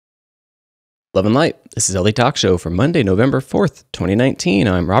Love and Light. This is Healthy Talk Show for Monday, November 4th, 2019.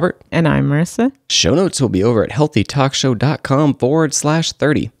 I'm Robert. And I'm Marissa. Show notes will be over at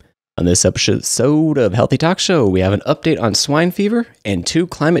healthytalkshow.com/30. On this episode of Healthy Talk Show, we have an update on swine fever and 2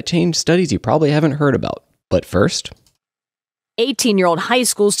 climate change studies you probably haven't heard about. But first, 18-year-old high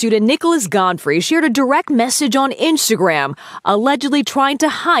school student Nicholas Godfrey shared a direct message on Instagram, allegedly trying to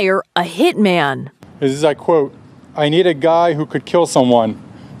hire a hitman. This is, I quote, "I need a guy who could kill someone."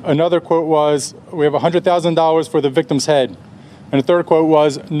 Another quote was, "We have $100,000 for the victim's head." And a third quote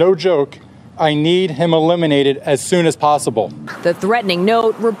was, "No joke, I need him eliminated as soon as possible." The threatening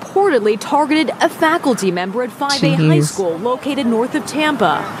note reportedly targeted a faculty member at 5A High School located north of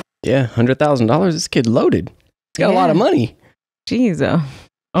Tampa. yeah, $100,000. This kid loaded. He's got a lot of money. Jeez,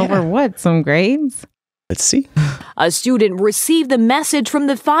 over what? Some grades? Let's see. A student received the message from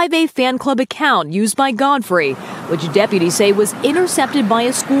the 5A fan club account used by Godfrey, which deputies say was intercepted by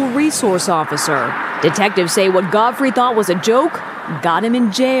a school resource officer. Detectives say what Godfrey thought was a joke got him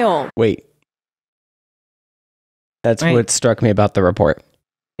in jail. Wait. That's what struck me about the report.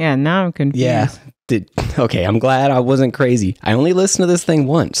 Yeah, now I'm confused. Yeah. Okay, I'm glad I wasn't crazy. I only listened to this thing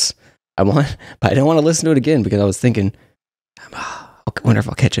once. But I didn't want to listen to it again because I was thinking, I wonder if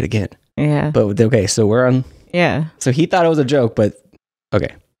I'll catch it again. Yeah. But okay, so we're on. Yeah. So he thought it was a joke, but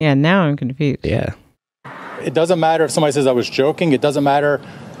okay. Yeah, now I'm confused. Yeah. It doesn't matter if somebody says I was joking. It doesn't matter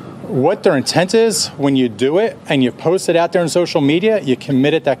what their intent is. When you do it and you post it out there on social media, you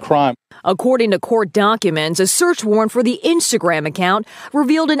committed that crime. According to court documents, a search warrant for the Instagram account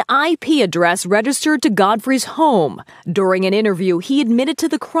revealed an IP address registered to Godfrey's home. During an interview, he admitted to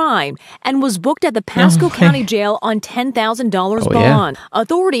the crime and was booked at the Pasco County Jail on $10,000 bond. Yeah.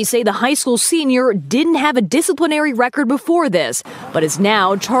 Authorities say the high school senior didn't have a disciplinary record before this, but is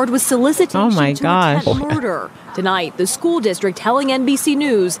now charged with solicitation to attempt murder. Tonight, the school district telling NBC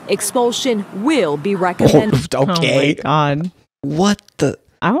News expulsion will be recommended. Okay. Oh my God. What the?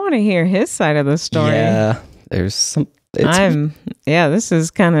 I want to hear his side of the story. Yeah, there's some. This is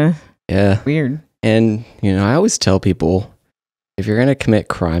kind of weird. And, I always tell people, if you're going to commit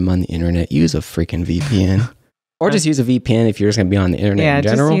crime on the internet, use a freaking VPN. Or just use a VPN if you're just going to be on the internet in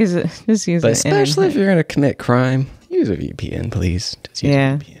general. Just use it. But especially if you're going to commit crime, use a VPN, please. Just use a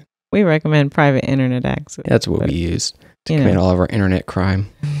VPN. We recommend private internet access. That's what we use to commit all of our internet crime.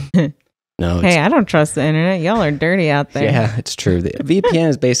 No, hey, I don't trust the internet. Y'all are dirty out there. Yeah, it's true. The VPN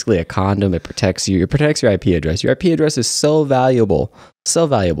is basically a condom. It protects you. It protects your IP address. Your IP address is so valuable. So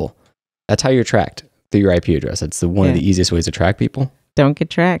valuable. That's how you're tracked, through your IP address. That's one of the easiest ways to track people. Don't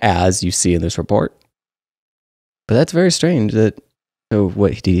get tracked. As you see in this report. But that's very strange. So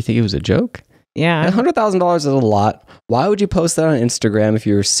what, do you think it was a joke? Yeah. $100,000 is a lot. Why would you post that on Instagram if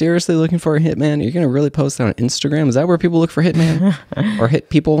you're seriously looking for a hitman? You're going to really post that on Instagram? Is that where people look for hitman? Or hit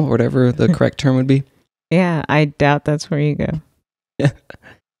people, or whatever the correct term would be? Yeah, I doubt that's where you go.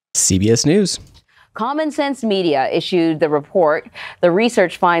 CBS News. Common Sense Media issued the report. The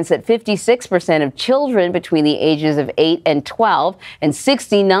research finds that 56% of children between the ages of 8 and 12 and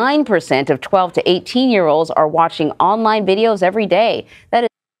 69% of 12 to 18-year-olds are watching online videos every day. That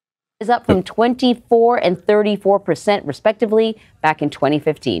is up from 24 and 34% respectively back in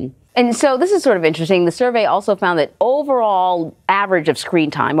 2015. And so this is sort of interesting. The survey also found that overall average of screen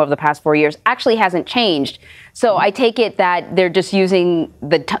time over the past 4 years actually hasn't changed. So I take it that they're just using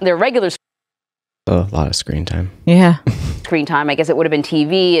their regular a lot of screen time. Yeah. Screen time. I guess it would have been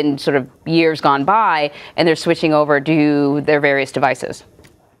TV in sort of years gone by, and they're switching over to their various devices.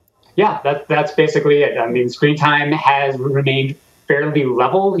 Yeah, that's basically it. I mean, screen time has remained fairly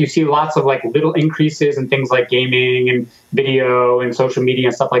level. You see lots of little increases in things like gaming and video and social media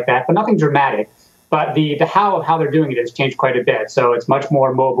and stuff like that, but nothing dramatic. But the how of how they're doing it has changed quite a bit. So it's much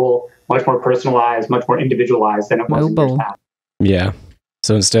more mobile, much more personalized, much more individualized than it was in years past. Yeah.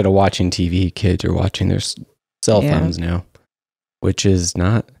 So instead of watching TV, kids are watching their cell phones now, which is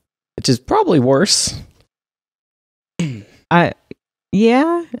probably worse. I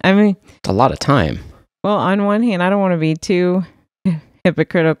mean, it's a lot of time. Well, on one hand, I don't want to be too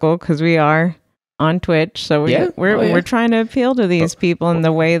hypocritical because we are on Twitch, so we're trying to appeal to these people in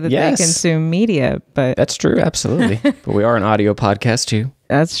the way that they consume media. But that's true, absolutely. But we are an audio podcast too.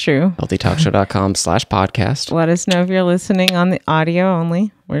 That's true. HealthyTalkShow.com/podcast. Let us know if you're listening on the audio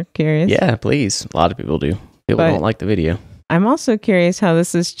only. We're curious. Yeah, please. A lot of people do. People don't like the video. I'm also curious how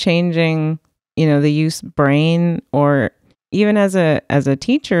this is changing, the youth's brain, or even as a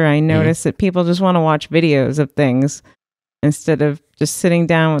teacher, I notice that people just want to watch videos of things instead of just sitting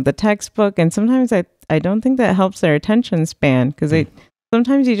down with the textbook. And sometimes I don't think that helps their attention span because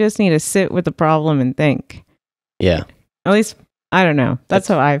sometimes you just need to sit with the problem and think. Yeah. At least I don't know. That's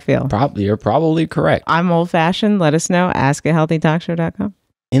how I feel. You're probably correct. I'm old-fashioned. Let us know. Ask@healthytalkshow.com.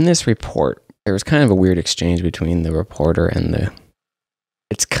 In this report, there was kind of a weird exchange between the reporter and the...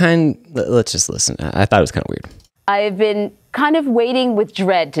 Let's just listen. I thought it was kind of weird. I've been kind of waiting with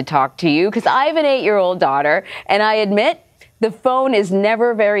dread to talk to you because I have an 8-year-old daughter, and I admit the phone is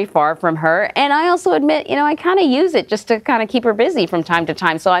never very far from her. And I also admit, I kind of use it just to kind of keep her busy from time to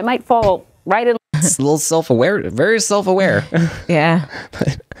time. So I might fall right in It's a little self-aware, very self-aware. Yeah.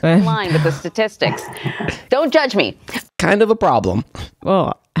 line with the statistics. Don't judge me. Kind of a problem.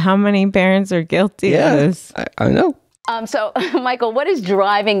 Well, how many parents are guilty of this? I know. So, Michael, what is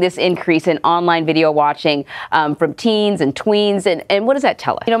driving this increase in online video watching from teens and tweens, and what does that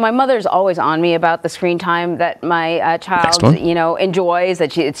tell us? My mother's always on me about the screen time that my child, enjoys,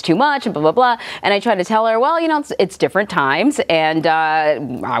 that it's too much and blah, blah, blah. And I try to tell her, well, it's different times, and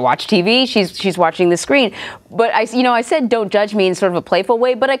I watch TV, she's watching the screen. But I said don't judge me in sort of a playful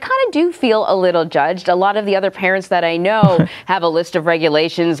way, but I kind of do feel a little judged. A lot of the other parents that I know have a list of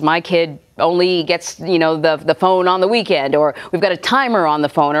regulations. My kid only gets, the phone on the weekend, or we've got a timer on the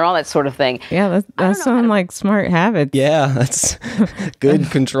phone, or all that sort of thing. Yeah, that's sound like smart habits. Yeah, that's good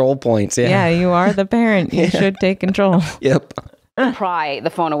control points. Yeah, you are the parent. You should take control. Yep. Pry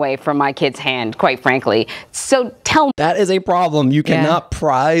the phone away from my kid's hand, quite frankly. So tell me. That is a problem. You cannot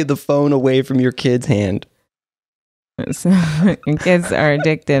pry the phone away from your kid's hand. Your kids are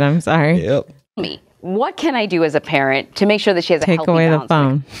addicted. I'm sorry. Yep. What can I do as a parent to make sure that she has a healthy balance? Take away the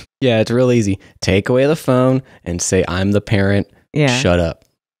phone. Yeah, it's real easy. Take away the phone and say, I'm the parent. Yeah. Shut up.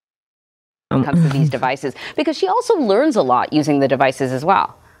 When it comes to these devices, because she also learns a lot using the devices as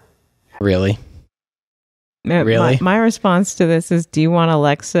well. Really? Really? My response to this is, do you want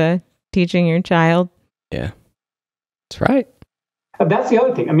Alexa teaching your child? Yeah. That's right. That's the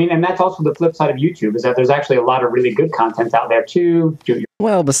other thing. And that's also the flip side of YouTube, is that there's actually a lot of really good content out there too.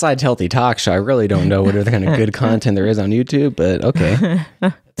 Well, besides Healthy Talk Show, I really don't know what other kind of good content there is on YouTube, but okay.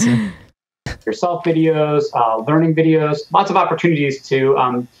 Yourself videos, learning videos, lots of opportunities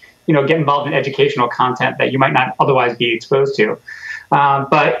to, get involved in educational content that you might not otherwise be exposed to.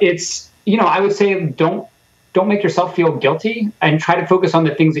 But it's, I would say don't make yourself feel guilty, and try to focus on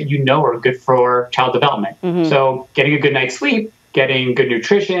the things that are good for child development. Mm-hmm. So getting a good night's sleep, getting good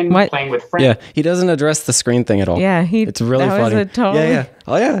nutrition, playing with friends. Yeah, he doesn't address the screen thing at all. Yeah, it's really funny. Yeah.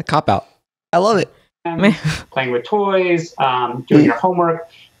 Oh yeah, cop out. I love it. Playing with toys, doing your homework.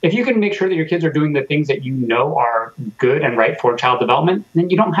 If you can make sure that your kids are doing the things that are good and right for child development, then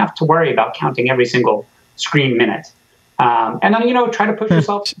you don't have to worry about counting every single screen minute. And then, try to push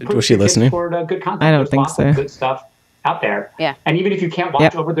yourself. Was she listening? Toward good content. I don't think so. so. Good stuff out there. Yeah. And even if you can't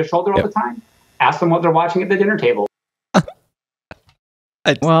watch over their shoulder all the time, ask them what they're watching at the dinner table.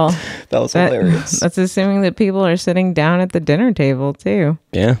 That was hilarious. That's assuming that people are sitting down at the dinner table too.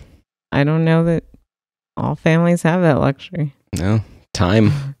 Yeah. I don't know that all families have that luxury. No.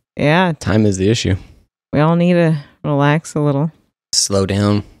 Time. Yeah. Time is the issue. We all need to relax a little. Slow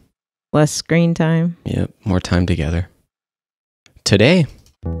down. Less screen time. Yep. More time together. Today.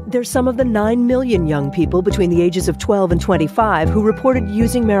 There's some of the 9 million young people between the ages of 12 and 25 who reported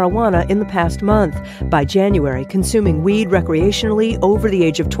using marijuana in the past month. By January, consuming weed recreationally over the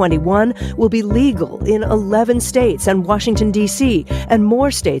age of 21 will be legal in 11 states and Washington, D.C., and more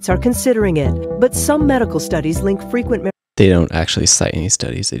states are considering it. But some medical studies link frequent They don't actually cite any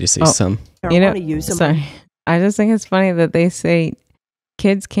studies. They just say some. marijuana use. Sorry. I just think it's funny that they say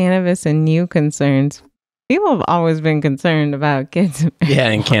kids, cannabis, and new concerns. People have always been concerned about kids. Yeah,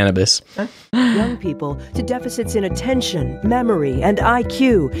 and cannabis. Young people to deficits in attention, memory, and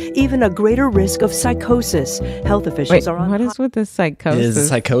IQ, even a greater risk of psychosis. Health officials are on. What is with the psychosis? It is a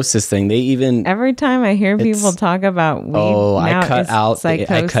psychosis thing. They even every time I hear people talk about weed, I cut out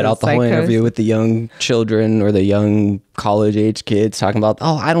the whole interview with the young children or the young college age kids talking about,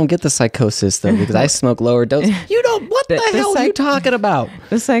 I don't get the psychosis though because I smoke lower dose. You don't. What the hell are you talking about?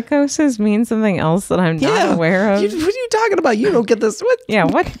 The psychosis means something else that I'm not aware of. What are you talking about? You don't get this. What? Yeah.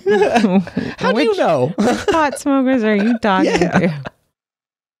 What? How do you know? Which pot smokers are you talking to?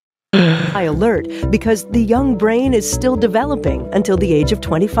 High alert because the young brain is still developing until the age of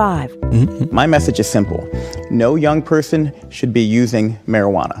 25. Mm-hmm. My message is simple. No young person should be using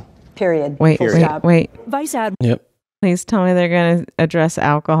marijuana. Period. Wait. Vice Admiral. Yep. Please tell me they're going to address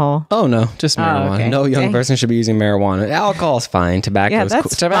alcohol. Oh, no, just marijuana. Okay. No young person should be using marijuana. Alcohol's fine. Tobacco's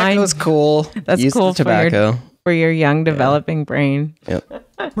cool. Tobacco's cool. That's Use cool the tobacco. For your young developing brain. Yep.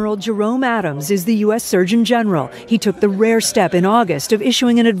 Admiral Jerome Adams is the U.S. Surgeon General. He took the rare step in August of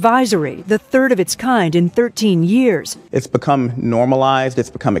issuing an advisory, the third of its kind in 13 years. It's become normalized, it's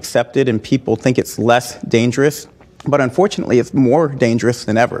become accepted, and people think it's less dangerous But unfortunately, it's more dangerous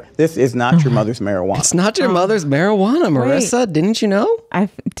than ever. This is not your mother's marijuana. It's not your mother's marijuana, Marissa. Wait, didn't you know?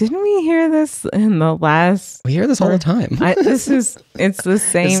 Didn't we hear this in the last? We hear this all the time. It's the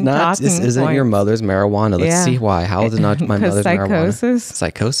same. This isn't your mother's marijuana. Let's see why. How is it not my mother's marijuana?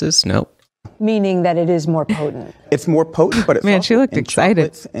 Psychosis? Nope. Meaning that it is more potent. It's more potent, but it's man. She looked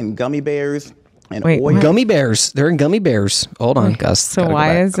excited. And gummy bears. And wait, gummy bears. They're in gummy bears. Hold on, Gus. So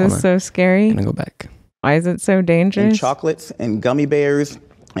why is this so scary? I'm gonna go back. Why is it so dangerous? And chocolates and gummy bears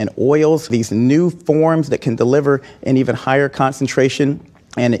and oils, these new forms that can deliver an even higher concentration,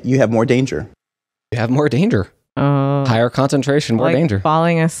 and you have more danger. You have more danger. Higher concentration, more danger.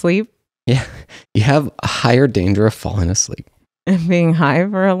 Falling asleep? Yeah. You have a higher danger of falling asleep. And being high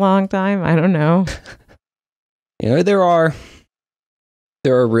for a long time? I don't know. There are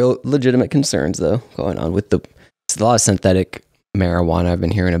real legitimate concerns, though, going on with a lot of synthetic marijuana I've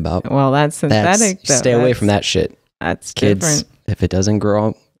been hearing about. Well, that's synthetic. Stay away from that shit. That's kids. Different. If it doesn't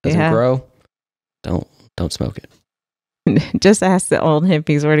grow, don't smoke it. Just ask the old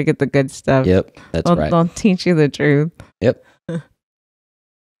hippies where to get the good stuff. Yep, that's right. They'll teach you the truth. Yep.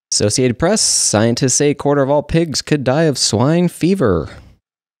 Associated Press, scientists say a quarter of all pigs could die of swine fever.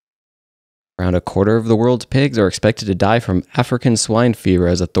 Around a quarter of the world's pigs are expected to die from African swine fever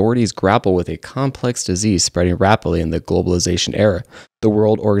as authorities grapple with a complex disease spreading rapidly in the globalization era, the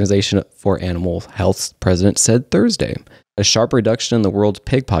World Organization for Animal Health's president said Thursday. A sharp reduction in the world's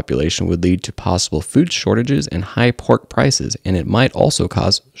pig population would lead to possible food shortages and high pork prices, and it might also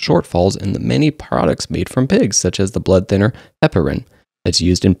cause shortfalls in the many products made from pigs, such as the blood thinner heparin that's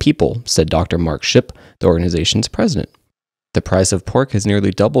used in people, said Dr. Mark Shipp, the organization's president. The price of pork has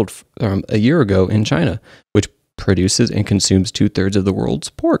nearly doubled from a year ago in China, which produces and consumes 2/3 of the world's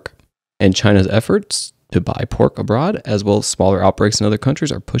pork. And China's efforts to buy pork abroad, as well as smaller outbreaks in other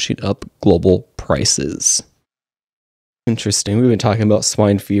countries, are pushing up global prices. Interesting. We've been talking about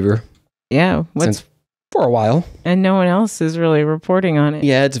swine fever. Yeah. For a while. And no one else is really reporting on it.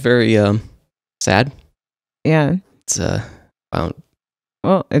 Yeah, it's very sad. Yeah. It's found.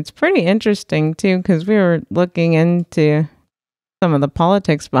 Well, it's pretty interesting, too, because we were looking into some of the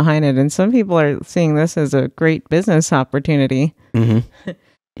politics behind it, and some people are seeing this as a great business opportunity. Mm-hmm.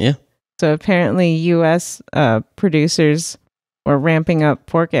 Yeah. So apparently U.S. producers were ramping up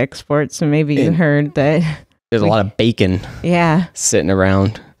pork exports, and maybe you heard that. There's a lot of bacon sitting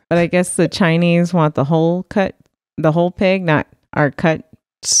around. But I guess the Chinese want the whole pig, not our cut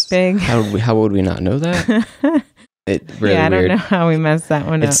pig. How would we not know that? Really I don't weird. know how we messed that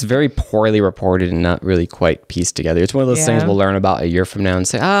one up. It's very poorly reported and not really quite pieced together. It's one of those things we'll learn about a year from now and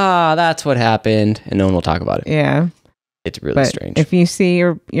say, that's what happened, and no one will talk about it. Yeah. It's really strange. If you see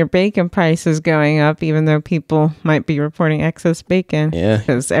your bacon prices going up, even though people might be reporting excess bacon,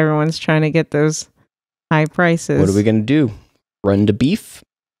 because everyone's trying to get those high prices. What are we going to do? Run to beef?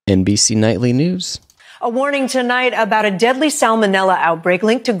 NBC Nightly News. A warning tonight about a deadly salmonella outbreak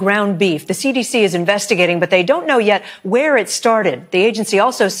linked to ground beef. The CDC is investigating, but they don't know yet where it started. The agency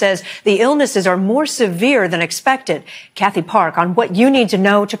also says the illnesses are more severe than expected. Kathy Park on what you need to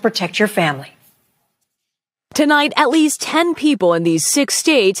know to protect your family. Tonight, at least 10 people in these 6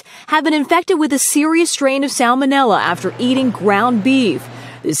 states have been infected with a serious strain of salmonella after eating ground beef.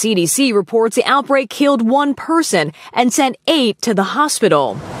 The CDC reports the outbreak killed 1 person and sent 8 to the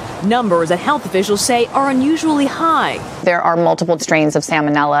hospital. Numbers that health officials say are unusually high. There are multiple strains of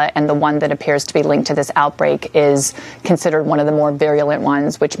salmonella, and the one that appears to be linked to this outbreak is considered one of the more virulent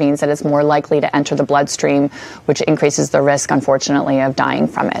ones, which means that it's more likely to enter the bloodstream, which increases the risk, unfortunately, of dying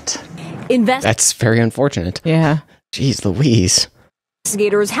from it. That's very unfortunate. Yeah. Jeez Louise.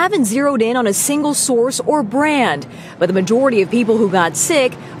 Investigators haven't zeroed in on a single source or brand, but the majority of people who got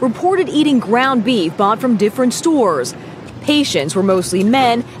sick reported eating ground beef bought from different stores. Patients were mostly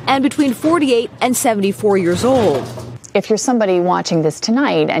men and between 48 and 74 years old. If you're somebody watching this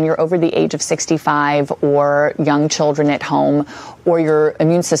tonight and you're over the age of 65 or young children at home or your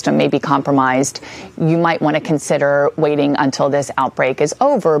immune system may be compromised, you might want to consider waiting until this outbreak is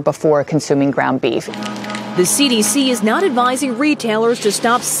over before consuming ground beef. The CDC is not advising retailers to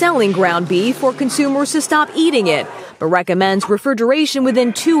stop selling ground beef or consumers to stop eating it, but recommends refrigeration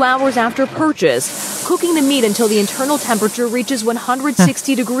within 2 hours after purchase, cooking the meat until the internal temperature reaches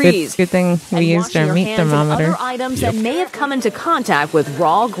 160 degrees. Good thing we used our meat thermometer. Other items that may have come into contact with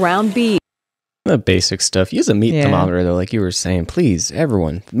raw ground beef. The basic stuff. Use a meat thermometer, though, like you were saying. Please,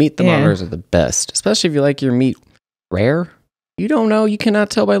 everyone. Meat thermometers are the best, especially if you like your meat rare. You don't know. You cannot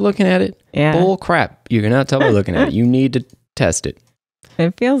tell by looking at it. Yeah. Bull crap. You cannot tell by looking at it. You need to test it.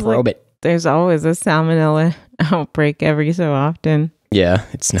 It feels like there's always a salmonella outbreak every so often. Yeah,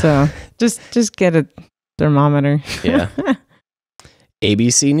 it's not. So just get a thermometer. Yeah.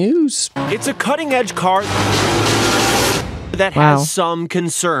 ABC News. It's a cutting-edge car that has some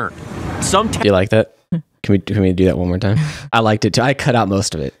concern. Do you like that? Can we do that one more time? I liked it too. I cut out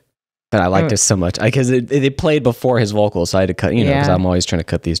most of it, but I liked it so much because it played before his vocals, so I had to cut. Because I'm always trying to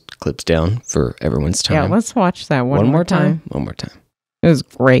cut these clips down for everyone's time. Yeah, let's watch that one more time. One more time. It was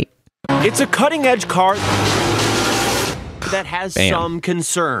great. It's a cutting-edge car that has some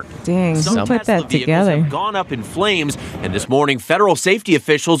concern. Dang, some put that together. Have gone up in flames, and this morning, federal safety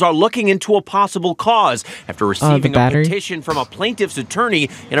officials are looking into a possible cause after receiving a petition from a plaintiff's attorney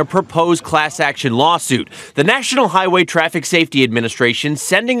in a proposed class action lawsuit. The National Highway Traffic Safety Administration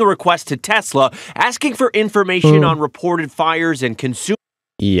sending a request to Tesla asking for information on reported fires and consumer.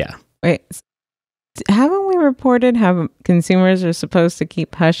 Yeah. Wait, haven't we reported how consumers are supposed to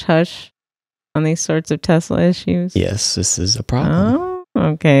keep hush-hush on these sorts of Tesla issues? Yes, this is a problem. Oh,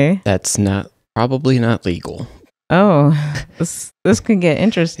 okay. That's probably not legal. Oh, this could get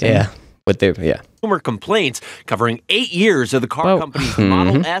interesting. Yeah. Consumer complaints covering 8 years of the car company's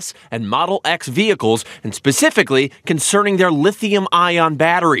Model S and Model X vehicles, and specifically concerning their lithium-ion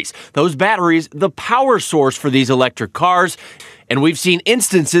batteries. Those batteries, the power source for these electric cars, and we've seen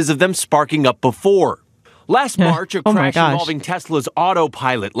instances of them sparking up before. Last March, a crash involving Tesla's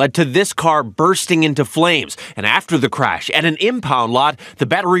autopilot led to this car bursting into flames. And after the crash, at an impound lot, the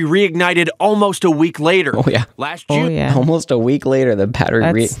battery reignited almost a week later. Oh, yeah. Last June. Almost a week later, the battery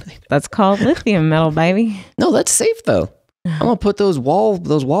reignited. That's called lithium metal, baby. No, that's safe, though. I'm going to put those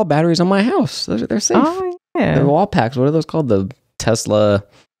wall batteries on my house. They're safe. Oh, yeah. They're wall packs. What are those called? The Tesla...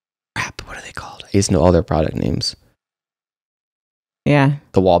 Crap, what are they called? I used to know all their product names. Yeah.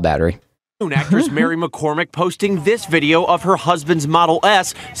 The wall battery. Actress Mary McCormick posting this video of her husband's Model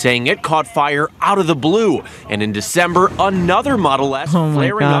S, saying it caught fire out of the blue. And in December, another Model S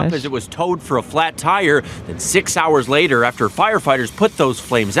flaring up as it was towed for a flat tire. Then 6 hours later, after firefighters put those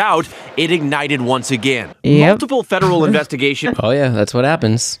flames out, it ignited once again. Multiple federal investigations. Oh yeah, that's what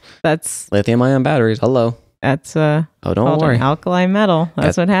happens. That's lithium-ion batteries. Hello. That's don't worry. An alkali metal.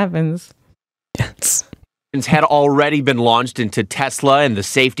 That's what happens. Yes. Had already been launched into Tesla and the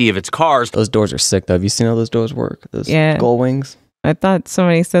safety of its cars. Those doors are sick, though. Have you seen how those doors work? Those gull wings? I thought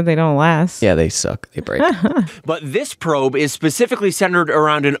somebody said they don't last. Yeah, they suck. They break. But this probe is specifically centered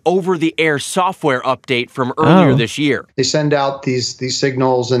around an over-the-air software update from earlier this year. They send out these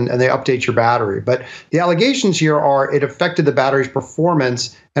signals and they update your battery. But the allegations here are it affected the battery's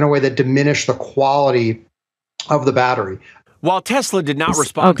performance in a way that diminished the quality of the battery. While Tesla did not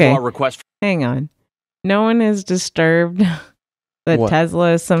respond to our request. Hang on. No one is disturbed that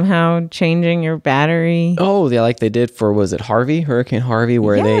Tesla is somehow changing your battery. Oh, like they did for, was it Hurricane Harvey,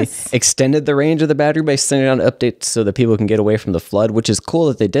 where they extended the range of the battery by sending out updates so that people can get away from the flood, which is cool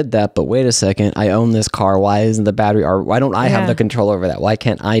that they did that. But wait a second, I own this car. Why isn't the battery, or why don't I have the control over that? Why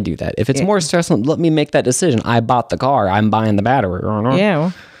can't I do that? If it's more stressful, let me make that decision. I bought the car. I'm buying the battery. Yeah.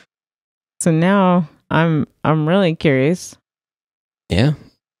 So now I'm really curious. Yeah.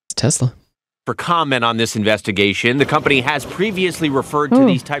 It's Tesla. For comment on this investigation, the company has previously referred to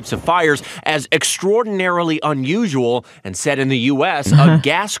these types of fires as extraordinarily unusual and said in the U.S. a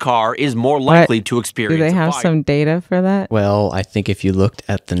gas car is more likely to experience Do they have some data for that? Well, I think if you looked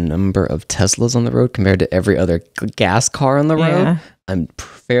at the number of Teslas on the road compared to every other gas car on the road, I'm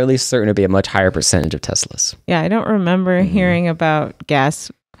fairly certain it'd be a much higher percentage of Teslas. Yeah, I don't remember hearing about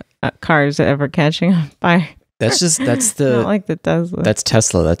gas cars ever catching on fire. That's Not like the Tesla. That's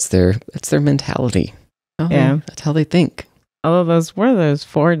Tesla. That's their mentality. That's how they think. Although those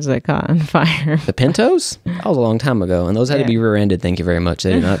Fords that caught on fire. The Pintos? That was a long time ago, and those had to be rear-ended. Thank you very much.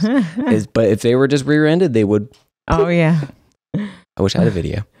 They did not. But if they were just rear-ended, they would. Oh yeah. I wish I had a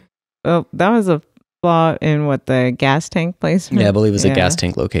video. Well, that was a flaw in the gas tank placement. Yeah, I believe it was a gas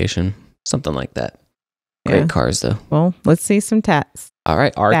tank location, something like that. Great cars, though. Well, let's see some tats. All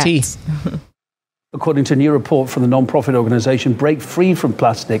right, RT. According to a new report from the non-profit organization Break Free from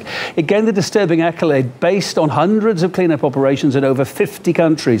Plastic, it gained the disturbing accolade based on hundreds of cleanup operations in over 50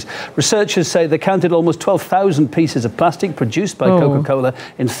 countries. Researchers say they counted almost 12,000 pieces of plastic produced by Coca-Cola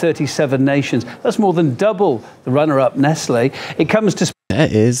in 37 nations. That's more than double the runner-up Nestle. It comes to...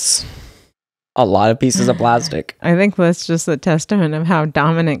 That is a lot of pieces of plastic. I think that's just a testament of how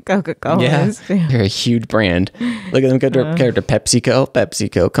dominant Coca-Cola is. They're a huge brand. Look at them compared to PepsiCo.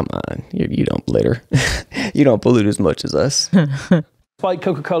 PepsiCo, come on. You don't litter. You don't pollute as much as us. Despite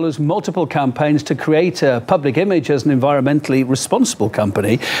Coca-Cola's multiple campaigns to create a public image as an environmentally responsible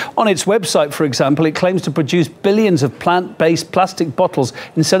company, on its website, for example, it claims to produce billions of plant-based plastic bottles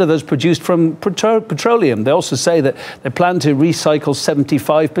instead of those produced from petroleum. They also say that they plan to recycle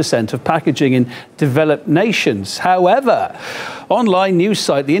 75% of packaging in developed nations. However, online news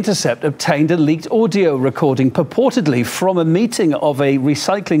site The Intercept obtained a leaked audio recording purportedly from a meeting of a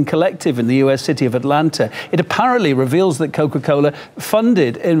recycling collective in the US city of Atlanta. It apparently reveals that Coca-Cola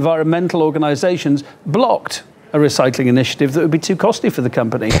funded environmental organizations blocked a recycling initiative that would be too costly for the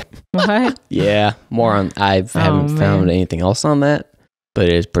company. What? Yeah, more on. I haven't found anything else on that, but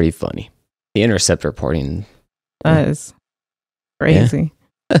it is pretty funny. The Intercept reporting. That is crazy.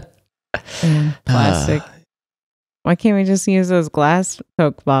 Yeah. Plastic. Why can't we just use those glass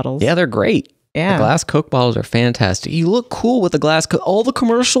Coke bottles? Yeah, they're great. Yeah. The glass Coke bottles are fantastic. You look cool with the glass Coke. All the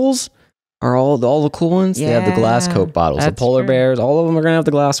commercials are all the cool ones. Yeah, they have the glass Coke bottles. The polar bears, all of them are going to have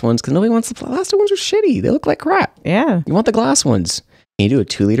the glass ones because nobody wants the plastic ones. Are shitty. They look like crap. Yeah. You want the glass ones. Can you do a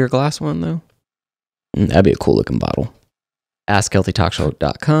 2-liter glass one, though? That'd be a cool looking bottle.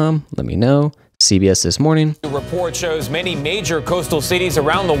 AskHealthyTalkShow.com. Let me know. CBS This Morning. The report shows many major coastal cities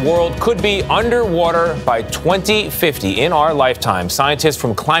around the world could be underwater by 2050 in our lifetime. Scientists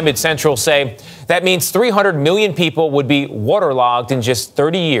from Climate Central say that means 300 million people would be waterlogged in just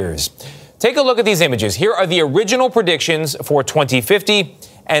 30 years. Take a look at these images. Here are the original predictions for 2050,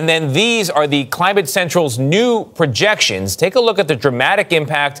 and then these are the Climate Central's new projections. Take a look at the dramatic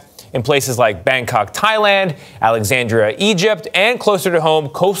impact in places like Bangkok, Thailand, Alexandria, Egypt, and closer to home,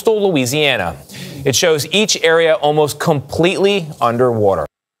 coastal Louisiana. It shows each area almost completely underwater.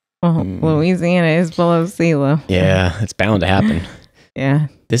 Louisiana is below sea level. Yeah, it's bound to happen. Yeah.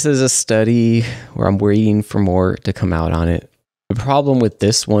 This is a study where I'm waiting for more to come out on it. The problem with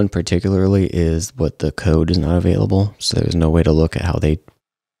this one particularly is what the code is not available. So there's no way to look at how they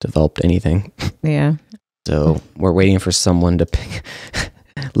developed anything. Yeah. So we're waiting for someone to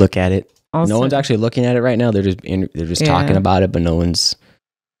look at it. Also, no one's actually looking at it right now. They're just talking about it, but no one's.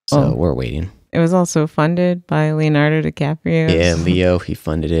 So we're waiting. It was also funded by Leonardo DiCaprio. Yeah, Leo, he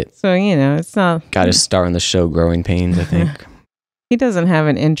funded it. So, it's not... Got his star on the show, Growing Pains, I think. He doesn't have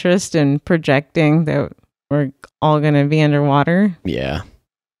an interest in projecting that we're all going to be underwater. Yeah.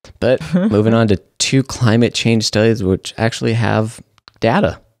 But moving on to 2 climate change studies, which actually have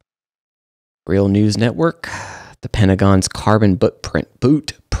data. Real News Network, the Pentagon's carbon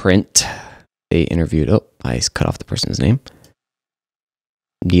bootprint. They interviewed, I cut off the person's name.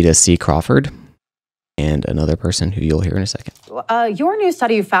 Nita C. Crawford, and another person who you'll hear in a second. Your new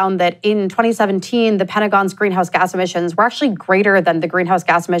study found that in 2017, the Pentagon's greenhouse gas emissions were actually greater than the greenhouse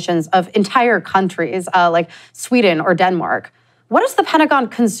gas emissions of entire countries like Sweden or Denmark. What does the Pentagon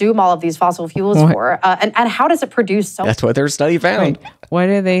consume all of these fossil fuels for? And how does it produce so That's what their study found. Wait, what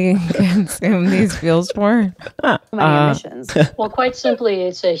do they consume these fuels for? many emissions? Well, quite simply,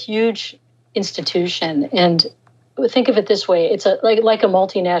 it's a huge institution. And think of it this way. It's like a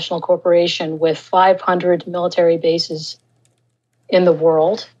multinational corporation with 500 military bases in the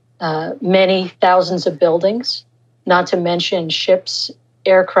world, many thousands of buildings, not to mention ships,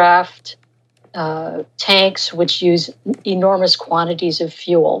 aircraft, tanks, which use enormous quantities of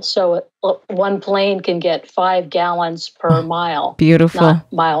fuel. So one plane can get 5 gallons per mile. Beautiful.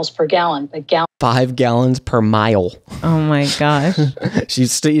 Not miles per gallon, but 5 gallons per mile. Oh my gosh. she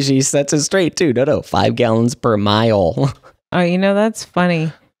sets it straight too. No, 5 gallons per mile. Oh, that's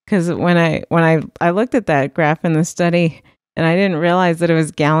funny. Because when I looked at that graph in the study, and I didn't realize that it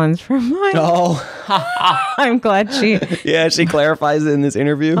was gallons per mile. Oh. I'm glad she clarifies it in this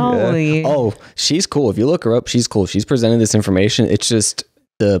interview. Holy. Yeah. Oh, she's cool. If you look her up, she's cool. She's presented this information. It's just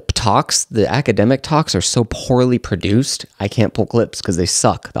the academic talks are so poorly produced. I can't pull clips because they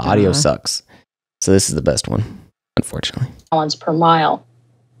suck. The audio sucks. So this is the best one, unfortunately. Gallons per mile,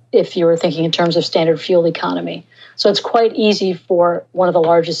 if you were thinking in terms of standard fuel economy. So it's quite easy for one of the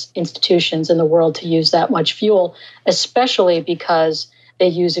largest institutions in the world to use that much fuel, especially because they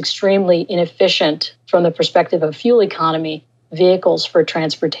use extremely inefficient, from the perspective of fuel economy, vehicles for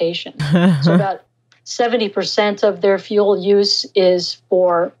transportation. So about 70% of their fuel use is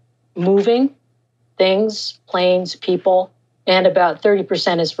for moving things, planes, people, and about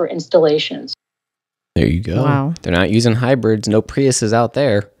 30% is for installations. There you go. Wow. They're not using hybrids. No Priuses out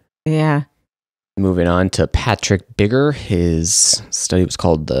there. Yeah. Moving on to Patrick Bigger. His study was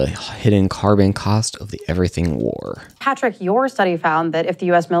called The Hidden Carbon Cost of the Everything War. Patrick, your study found that if the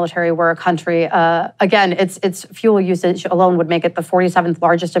U.S. military were a country, again, its fuel usage alone would make it the 47th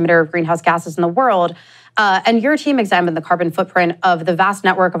largest emitter of greenhouse gases in the world. And your team examined the carbon footprint of the vast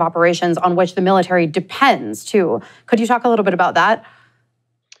network of operations on which the military depends, too. Could you talk a little bit about that?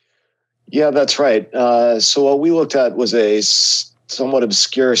 Yeah, that's right. So what we looked at was a somewhat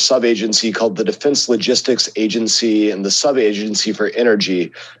obscure sub-agency called the Defense Logistics Agency and the Sub-Agency for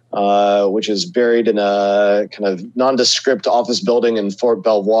Energy, which is buried in a kind of nondescript office building in Fort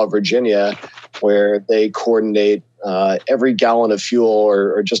Belvoir, Virginia, where they coordinate every gallon of fuel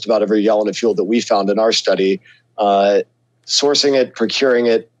or just about every gallon of fuel that we found in our study, sourcing it, procuring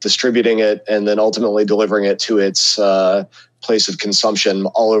it, distributing it, and then ultimately delivering it to its place of consumption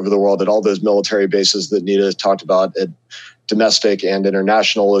all over the world at all those military bases that Nita talked about, at domestic and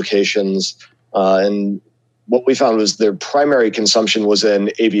international locations. And what we found was their primary consumption was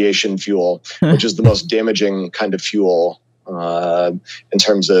in aviation fuel, which is the most damaging kind of fuel in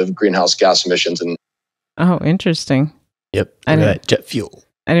terms of greenhouse gas emissions. And oh, interesting. Yep, jet fuel.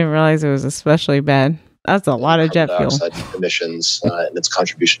 I didn't realize it was especially bad. That's a lot of jet fuel. Emissions and its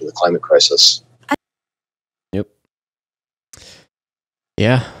contribution to the climate crisis. Yep.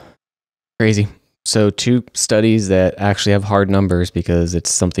 Yeah. Crazy. So 2 studies that actually have hard numbers because it's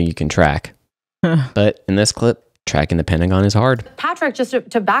something you can track. But in this clip, tracking the Pentagon is hard. Patrick, just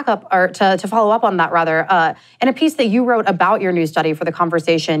to back up, or to follow up on that rather, in a piece that you wrote about your new study for The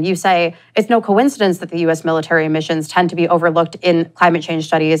Conversation, you say it's no coincidence that the U.S. military emissions tend to be overlooked in climate change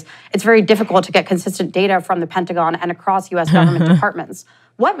studies. It's very difficult to get consistent data from the Pentagon and across U.S. government departments.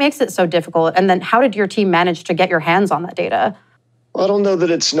 What makes it so difficult? And then how did your team manage to get your hands on that data? Well, I don't know that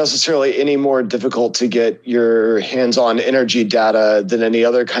it's necessarily any more difficult to get your hands on energy data than any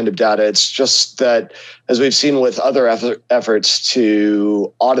other kind of data. It's just that, as we've seen with other efforts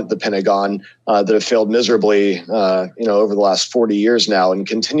to audit the Pentagon that have failed miserably, over the last 40 years now and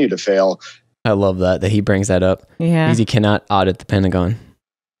continue to fail. I love that he brings that up. Yeah. Because he cannot audit the Pentagon.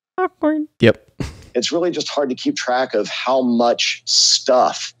 Awkward. Yep. It's really just hard to keep track of how much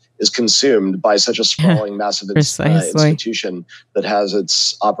stuff is consumed by such a sprawling, massive institution that has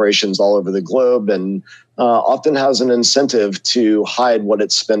its operations all over the globe and often has an incentive to hide what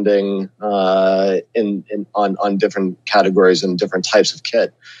it's spending on different categories and different types of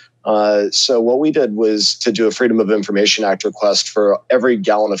kit. So what we did was to do a Freedom of Information Act request for every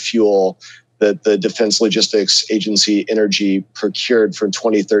gallon of fuel that the Defense Logistics Agency Energy procured from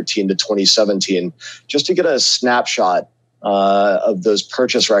 2013 to 2017, just to get a snapshot of those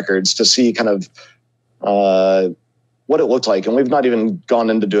purchase records to see kind of what it looked like. And we've not even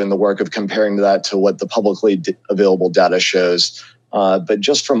gone into doing the work of comparing that to what the publicly available data shows. But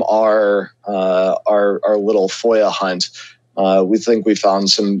just from our little FOIA hunt, we think we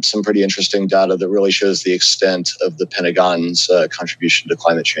found some pretty interesting data that really shows the extent of the Pentagon's contribution to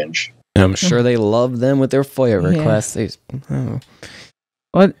climate change. And I'm sure they love them with their FOIA requests. Yeah.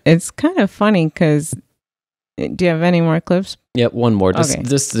 Well, it's kind of funny because... Do you have any more clips? Yep, one more.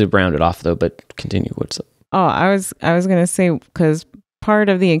 Just to round it off, though, but continue. What's up? Oh, I was going to say, because part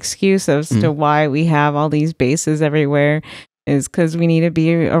of the excuse as to why we have all these bases everywhere is because we need to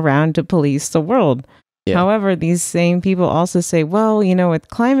be around to police the world. Yeah. However, these same people also say, well, with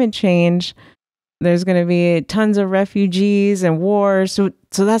climate change, there's going to be tons of refugees and wars, so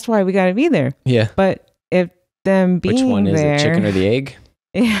that's why we got to be there. Yeah. But if them being there... Which one is it, chicken or the egg?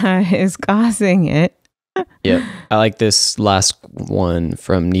 Yeah, is causing it. Yep. I like this last one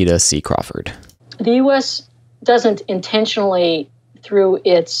from Nita C. Crawford. The U.S. doesn't intentionally, through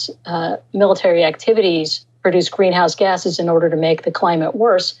its military activities, produce greenhouse gases in order to make the climate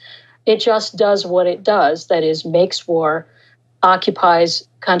worse. It just does what it does, that is, makes war, occupies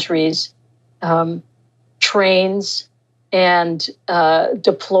countries, trains, and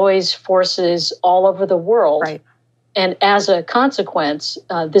deploys forces all over the world. Right. And as a consequence,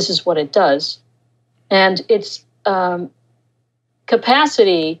 this is what it does. And its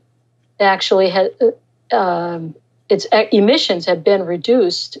capacity actually its emissions have been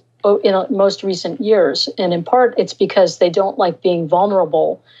reduced in most recent years. And in part, it's because they don't like being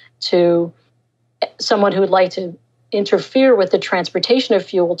vulnerable to someone who would like to interfere with the transportation of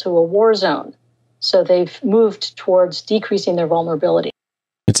fuel to a war zone. So they've moved towards decreasing their vulnerability.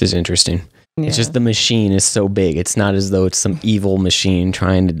 It's just interesting. Yeah. It's just the machine is so big. It's not as though it's some evil machine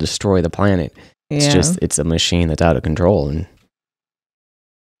trying to destroy the planet. It's just, it's a machine that's out of control, and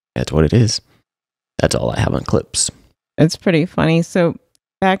that's what it is. That's all I have on clips. It's pretty funny. So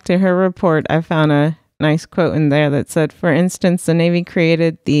back to her report, I found a nice quote in there that said, for instance, the Navy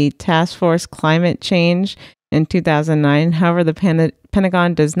created the Task Force Climate Change in 2009. However, the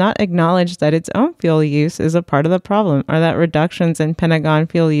Pentagon does not acknowledge that its own fuel use is a part of the problem, or that reductions in Pentagon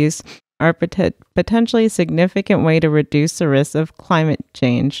fuel use are a potentially significant way to reduce the risk of climate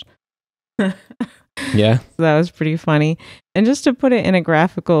change. Yeah. So that was pretty funny. And just to put it in a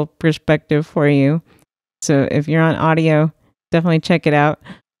graphical perspective for you, so if you're on audio, definitely check it out.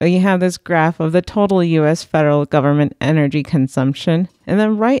 you have this graph of the total U.S. federal government energy consumption. And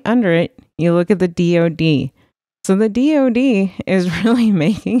then right under it, you look at the DOD. So the DOD is really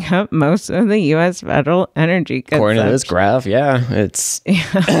making up most of the U.S. federal energy consumption. According to this graph, yeah, it's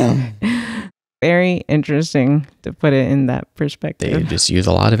very interesting to put it in that perspective. They just use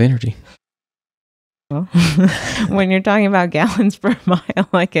a lot of energy. Well, when you're talking about gallons per mile,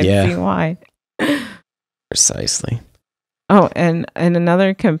 I can see why. Precisely. Oh, and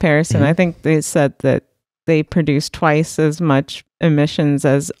another comparison, I think they said that they produce twice as much emissions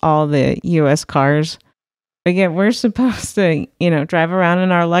as all the U.S. cars. But yet we're supposed to, drive around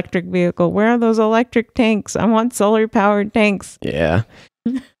in our electric vehicle. Where are those electric tanks? I want solar-powered tanks. Yeah.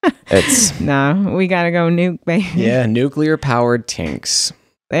 It's no, we got to go nuke, baby. Yeah, nuclear-powered tanks.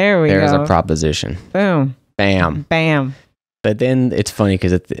 There we go. There's a proposition. Boom. Bam. Bam. But then it's funny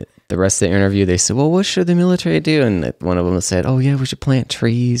because at the rest of the interview, they said, well, what should the military do? And one of them said, oh, yeah, we should plant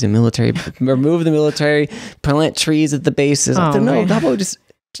trees and remove the military, plant trees at the bases. I said, no, how about just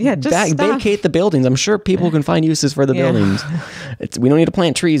vacate the buildings? I'm sure people can find uses for the buildings. We don't need to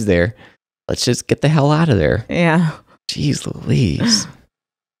plant trees there. Let's just get the hell out of there. Yeah. Jeez Louise.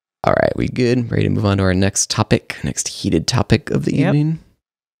 All right, we good? Ready to move on to our next heated topic of the evening?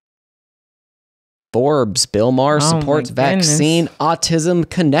 Forbes, Bill Maher supports vaccine autism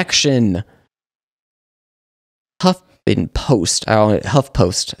connection. HuffPost.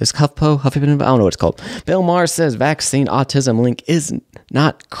 Is HuffPo? I don't know what it's called. Bill Maher says vaccine autism link is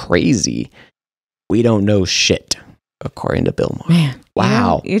not crazy. We don't know shit, according to Bill Maher. Man,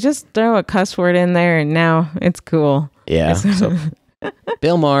 wow. You just throw a cuss word in there and now it's cool. Yeah. So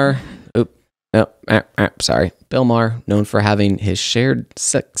Bill Maher. Bill Maher, known for having his shared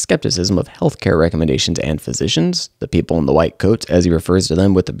skepticism of healthcare recommendations and physicians, the people in the white coats, as he refers to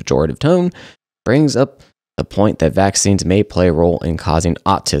them with a pejorative tone, brings up the point that vaccines may play a role in causing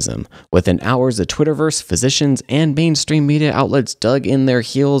autism. Within hours, the Twitterverse, physicians, and mainstream media outlets dug in their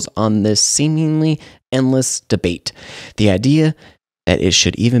heels on this seemingly endless debate. The idea that it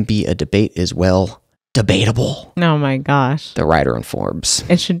should even be a debate is, well, debatable. Oh my gosh. The writer on Forbes.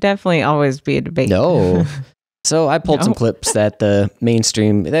 It should definitely always be a debate. No. So I pulled some clips that the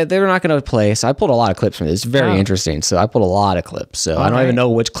mainstream, they were not going to play. So I pulled a lot of clips from this. It's very interesting. So I pulled a lot of clips. So I don't even know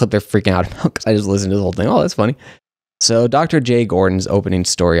which clip they're freaking out about because I just listened to the whole thing. Oh, that's funny. So Dr. Jay Gordon's opening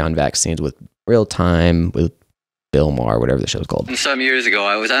story on vaccines with real time with Bill Maher, whatever the show's called. Some years ago,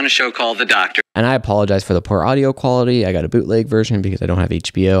 I was on a show called The Doctor. And I apologize for the poor audio quality. I got a bootleg version because I don't have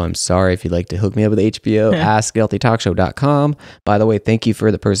HBO. I'm sorry. If you'd like to hook me up with HBO, askhealthytalkshow.com. By the way, thank you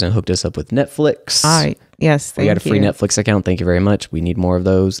for the person who hooked us up with Netflix. Yes, thank you. We got a free Netflix account. Thank you very much. We need more of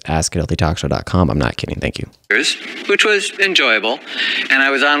those. askhealthytalkshow.com. I'm not kidding. Thank you. Which was enjoyable. And I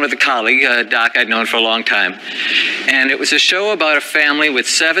was on with a colleague, a doc I'd known for a long time. And it was a show about a family with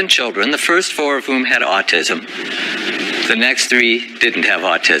 7 children, the first 4 of whom had autism. The next 3 didn't have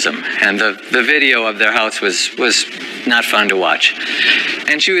autism. And the video of their house was not fun to watch.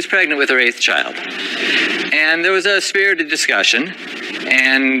 And she was pregnant with her 8th child. And there was a spirited discussion.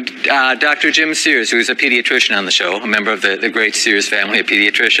 And Dr. Jim Sears, who's a pediatrician on the show, a member of the great Sears family of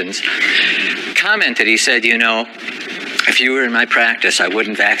pediatricians, commented, he said, if you were in my practice, I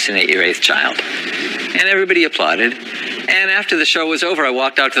wouldn't vaccinate your 8th child. And everybody applauded. And after the show was over, I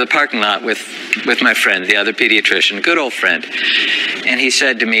walked out to the parking lot with my friend, the other pediatrician, good old friend. And he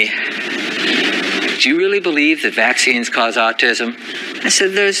said to me, do you really believe that vaccines cause autism? I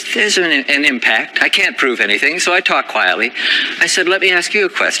said, there's an impact. I can't prove anything, so I talked quietly. I said, let me ask you a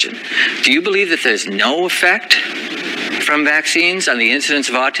question. Do you believe that there's no effect from vaccines on the incidence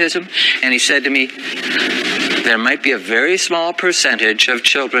of autism? And he said to me, there might be a very small percentage of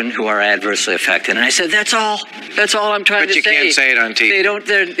children who are adversely affected. And I said, that's all I'm trying to say. But you can't say it on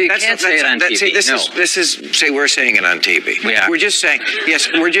TV. They can't say it on TV. See, this is, say we're saying it on TV. Yeah. We're just saying,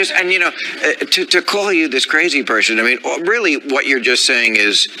 and to call you this crazy person, I mean, really what you're just saying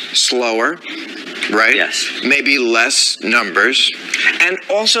is slower, right? Yes. Maybe less numbers. And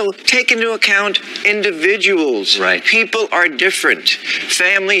also take into account individuals. Right. People are different.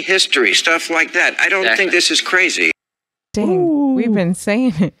 Family history, stuff like that. I don't think this is crazy. Dang, we've been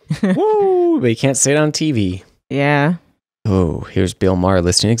saying it. Woo, but you can't say it on TV. Yeah. Oh, here's Bill Maher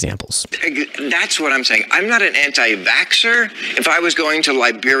listing examples. That's what I'm saying. I'm not an anti-vaxxer. If I was going to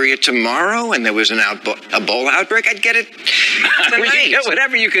Liberia tomorrow and there was an Ebola outbreak, I'd get it tonight.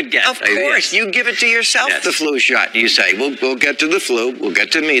 Whatever you could get. Of course. You give it to yourself, the flu shot. You say, we'll get to the flu. We'll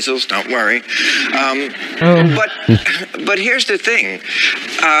get to measles. Don't worry. But here's the thing.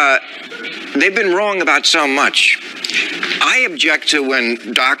 They've been wrong about so much. I object to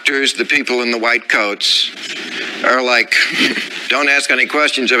when doctors, the people in the white coats, are like, don't ask any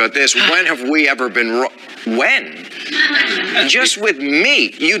questions about this. When have we ever been wrong? When? Just with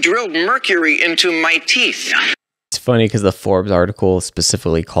me, you drilled mercury into my teeth. It's funny because the Forbes article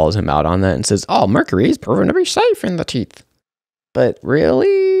specifically calls him out on that and says, oh, mercury is proven to be safe in the teeth. But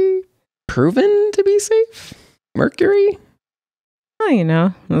really? Proven to be safe? Mercury?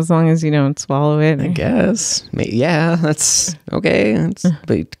 Well, as long as you don't swallow it. I guess. Yeah, that's okay.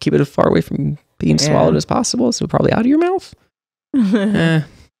 But keep it as far away from being swallowed as possible, so probably out of your mouth.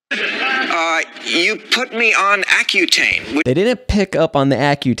 You put me on Accutane. They didn't pick up on the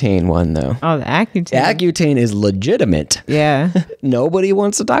Accutane one, though. Oh, the Accutane. The Accutane is legitimate. Yeah. Nobody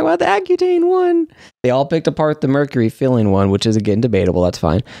wants to talk about the Accutane one. They all picked apart the mercury filling one, which is, again, debatable. That's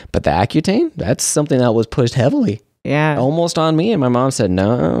fine. But the Accutane, that's something that was pushed heavily. Yeah. Almost on me. And my mom said,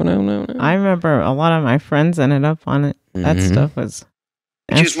 no. I remember a lot of my friends ended up on it. That stuff was...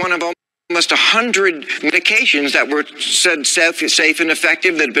 Which is one of almost 100 medications that were said safe and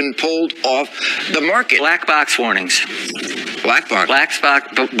effective that had been pulled off the market. Black box warnings. Black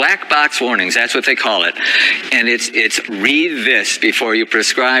box warnings. That's what they call it. And it's read this before you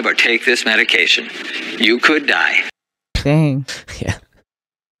prescribe or take this medication. You could die. Dang. Yeah.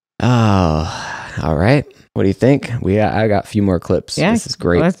 Oh, all right. What do you think? I got a few more clips. Yeah, this is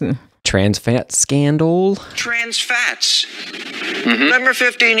great. Trans fat scandal. Trans fats. Remember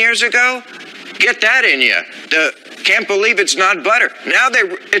 15 years ago? Get that in you. Can't believe it's not butter. Now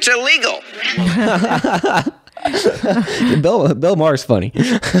it's illegal. Bill Maher's funny.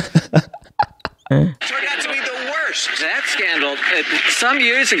 Turned out to be the worst. That scandal, some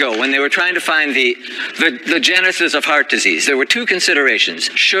years ago when they were trying to find the genesis of heart disease, there were two considerations,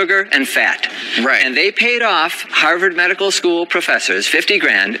 sugar and fat. Right. And they paid off Harvard Medical School professors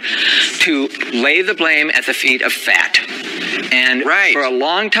 $50,000 to lay the blame at the feet of fat. And for a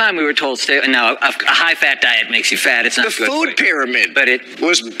long time we were told, now a high-fat diet makes you fat. It's not the good. The food pyramid but it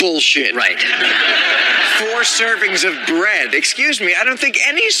was bullshit. Right. 4 servings of bread. Excuse me, I don't think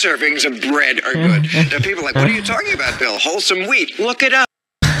any servings of bread are good. Now people are like, what are you talking about, Bill? Wholesome wheat. Look it up.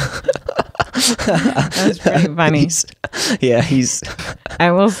 That's pretty funny.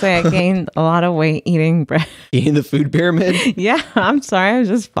 I will say I gained a lot of weight eating bread. Eating the food pyramid? Yeah, I'm sorry. I was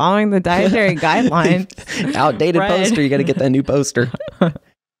just following the dietary guidelines. Outdated poster. You got to get that new poster. All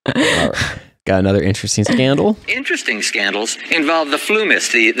right. Got another interesting scandal. Interesting scandals involve the flu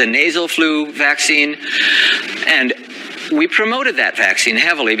mist, the nasal flu vaccine, and we promoted that vaccine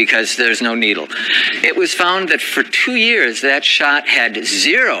heavily because there's no needle. It was found that for 2 years that shot had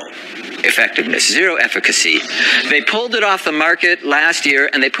zero effectiveness, zero efficacy. They pulled it off the market last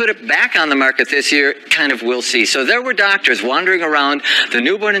year and they put it back on the market this year. Kind of, we'll see. So there were doctors wandering around the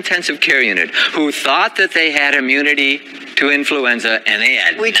newborn intensive care unit who thought that they had immunity to influenza and they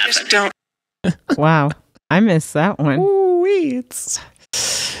had nothing. Just don't. Wow, I missed that one. Ooh,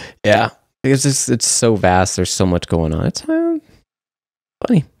 yeah, because it's so vast. There's so much going on. It's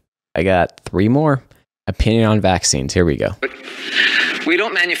funny. I got 3 more. Opinion on vaccines. Here we go. We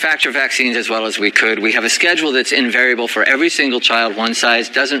don't manufacture vaccines as well as we could. We have a schedule that's invariable for every single child. One size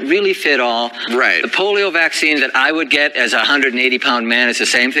doesn't really fit all. Right. The polio vaccine that I would get as a 180-pound man is the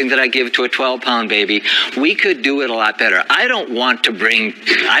same thing that I give to a 12-pound baby. We could do it a lot better. I don't want to bring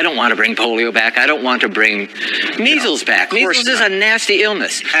polio back. I don't want to bring measles back. Measles is a nasty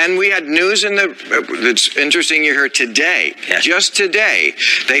illness. And we had news it's interesting you heard today. Yes. Just today,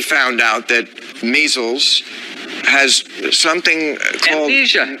 they found out that measles has something called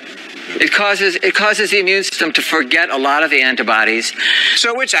amnesia. It causes the immune system to forget a lot of the antibodies.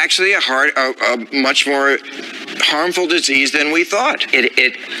 So it's actually a much more harmful disease than we thought.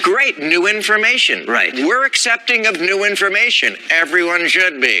 Great new information. Right. We're accepting of new information. Everyone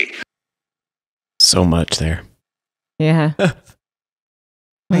should be. So much there. Yeah.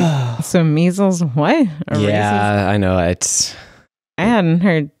 Wait, so measles, what? Yeah, I know. I hadn't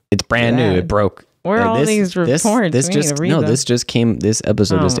heard. It's brand new. It broke. Where are all these reports? This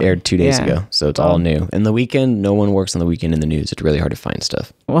episode just aired 2 days ago, so it's all new. And the weekend, no one works on the weekend in the news. It's really hard to find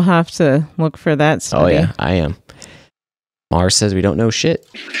stuff. We'll have to look for that study. Oh yeah, I am. Maher says we don't know shit.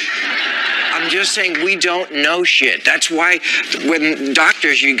 I'm just saying we don't know shit. That's why when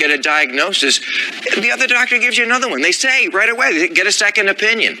doctors, you get a diagnosis, the other doctor gives you another one. They say right away, get a second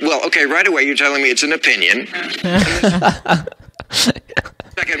opinion. Well, okay, right away you're telling me it's an opinion.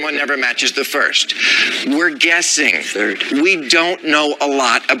 Second one one never matches the first. We're guessing. We don't know a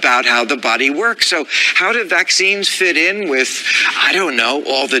lot about how the body works. So how do vaccines fit in with, I don't know,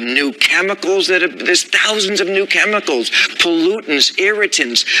 all the new chemicals there's thousands of new chemicals, pollutants,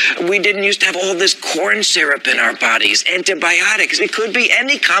 irritants. We didn't used to have all this corn syrup in our bodies, antibiotics. It could be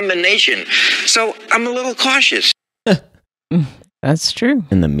any combination. So I'm a little cautious. That's true.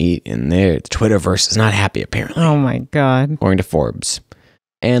 And the meat in there, the Twitterverse is not happy, apparently. Oh my God. According to Forbes.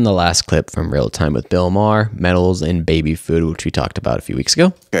 And the last clip from Real Time with Bill Maher, metals in baby food, which we talked about a few weeks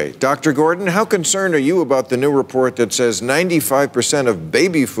ago. Okay, Dr. Gordon, how concerned are you about the new report that says 95% of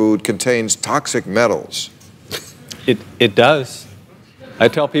baby food contains toxic metals? It does. I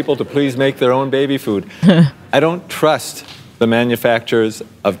tell people to please make their own baby food. I don't trust the manufacturers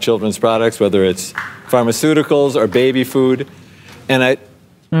of children's products, whether it's pharmaceuticals or baby food. And I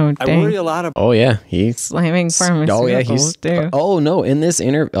worry a lot about... Oh, yeah. He's slamming pharmaceuticals, too. Oh, no. In this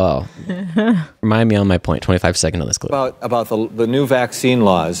interview... Oh. Remind me on my point. 25 seconds on this clip. About the new vaccine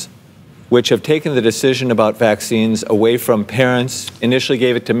laws, which have taken the decision about vaccines away from parents, initially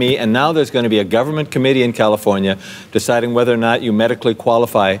gave it to me, and now there's going to be a government committee in California deciding whether or not you medically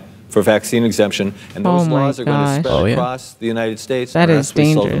qualify for vaccine exemption, and those laws are going to spread across the United States. That is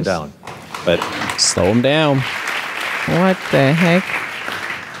dangerous. Slow them down. But slow them down. What the heck?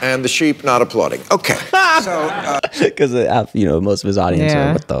 And the sheep not applauding. Okay. Because, most of his audience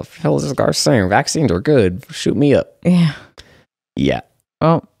are, what the hell is this guy saying? Vaccines are good. Shoot me up. Yeah. Yeah.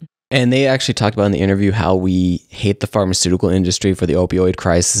 Well. And they actually talked about in the interview how we hate the pharmaceutical industry for the opioid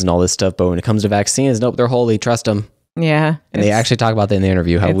crisis and all this stuff. But when it comes to vaccines, nope, they're holy. Trust them. Yeah. And they actually talk about that in the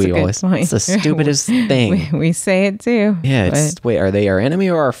interview, how we always, it's the stupidest thing. We say it too. Yeah. Wait, are they our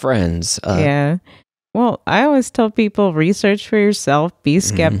enemy or our friends? Yeah. Well, I always tell people, research for yourself, be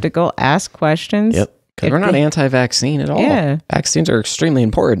skeptical, ask questions. Yep. Because we're not anti-vaccine at all. Yeah. Vaccines are extremely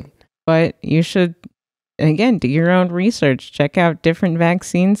important. But you should, again, do your own research. Check out different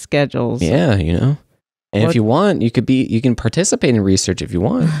vaccine schedules. Yeah, And if you want, you can participate in research if you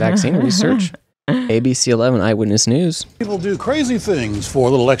want. Vaccine research. ABC 11 Eyewitness News. People do crazy things for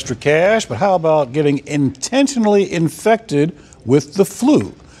a little extra cash, but how about getting intentionally infected with the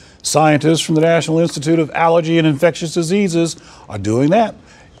flu? Scientists from the National Institute of Allergy and Infectious Diseases are doing that,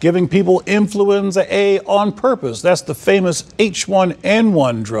 giving people influenza A on purpose. That's the famous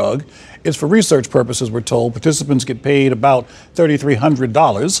H1N1 drug. It's for research purposes, we're told. Participants get paid about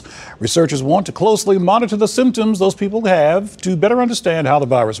 $3,300. Researchers want to closely monitor the symptoms those people have to better understand how the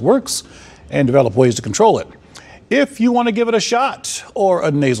virus works and develop ways to control it. If you want to give it a shot or a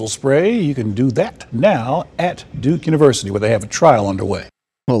nasal spray, you can do that now at Duke University, where they have a trial underway.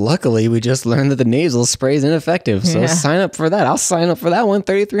 Well, luckily, we just learned that the nasal spray is ineffective. So sign up for that. I'll sign up for that one.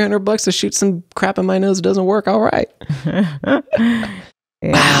 $3,300 to shoot some crap in my nose that doesn't work. All right.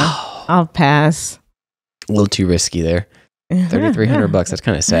 Wow. I'll pass. A little too risky there. $3,300. That's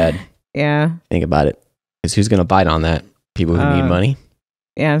kind of sad. Yeah. Think about it. Because who's going to bite on that? People who need money?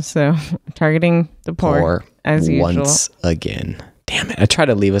 Yeah. So targeting the poor as usual. Once again. Damn it. I tried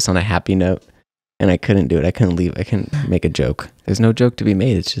to leave us on a happy note. And I couldn't do it. I couldn't make a joke. There's no joke to be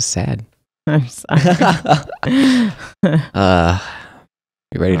made. It's just sad. I'm sorry.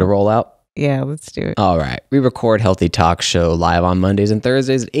 You ready to roll out? Yeah, let's do it. All right. We record Healthy Talk Show live on Mondays and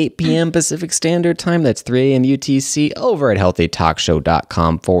Thursdays at 8 p.m. Pacific Standard Time. That's 3 a.m. UTC over at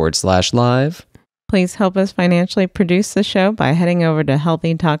healthytalkshow.com/live. Please help us financially produce the show by heading over to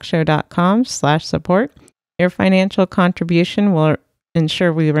healthytalkshow.com/support. Your financial contribution will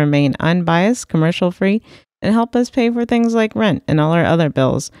ensure we remain unbiased, commercial-free, and help us pay for things like rent and all our other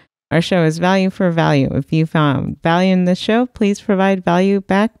bills. Our show is value for value. If you found value in this show, please provide value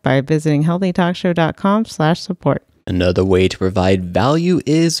back by visiting healthytalkshow.com/support. Another way to provide value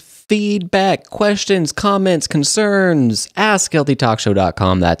is feedback, questions, comments, concerns. Ask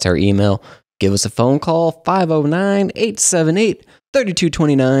healthytalkshow.com. That's our email. Give us a phone call,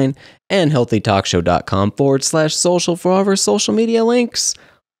 509-878-3229, and healthytalkshow.com/social for all of our social media links.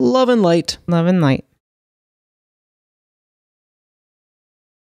 Love and light. Love and light.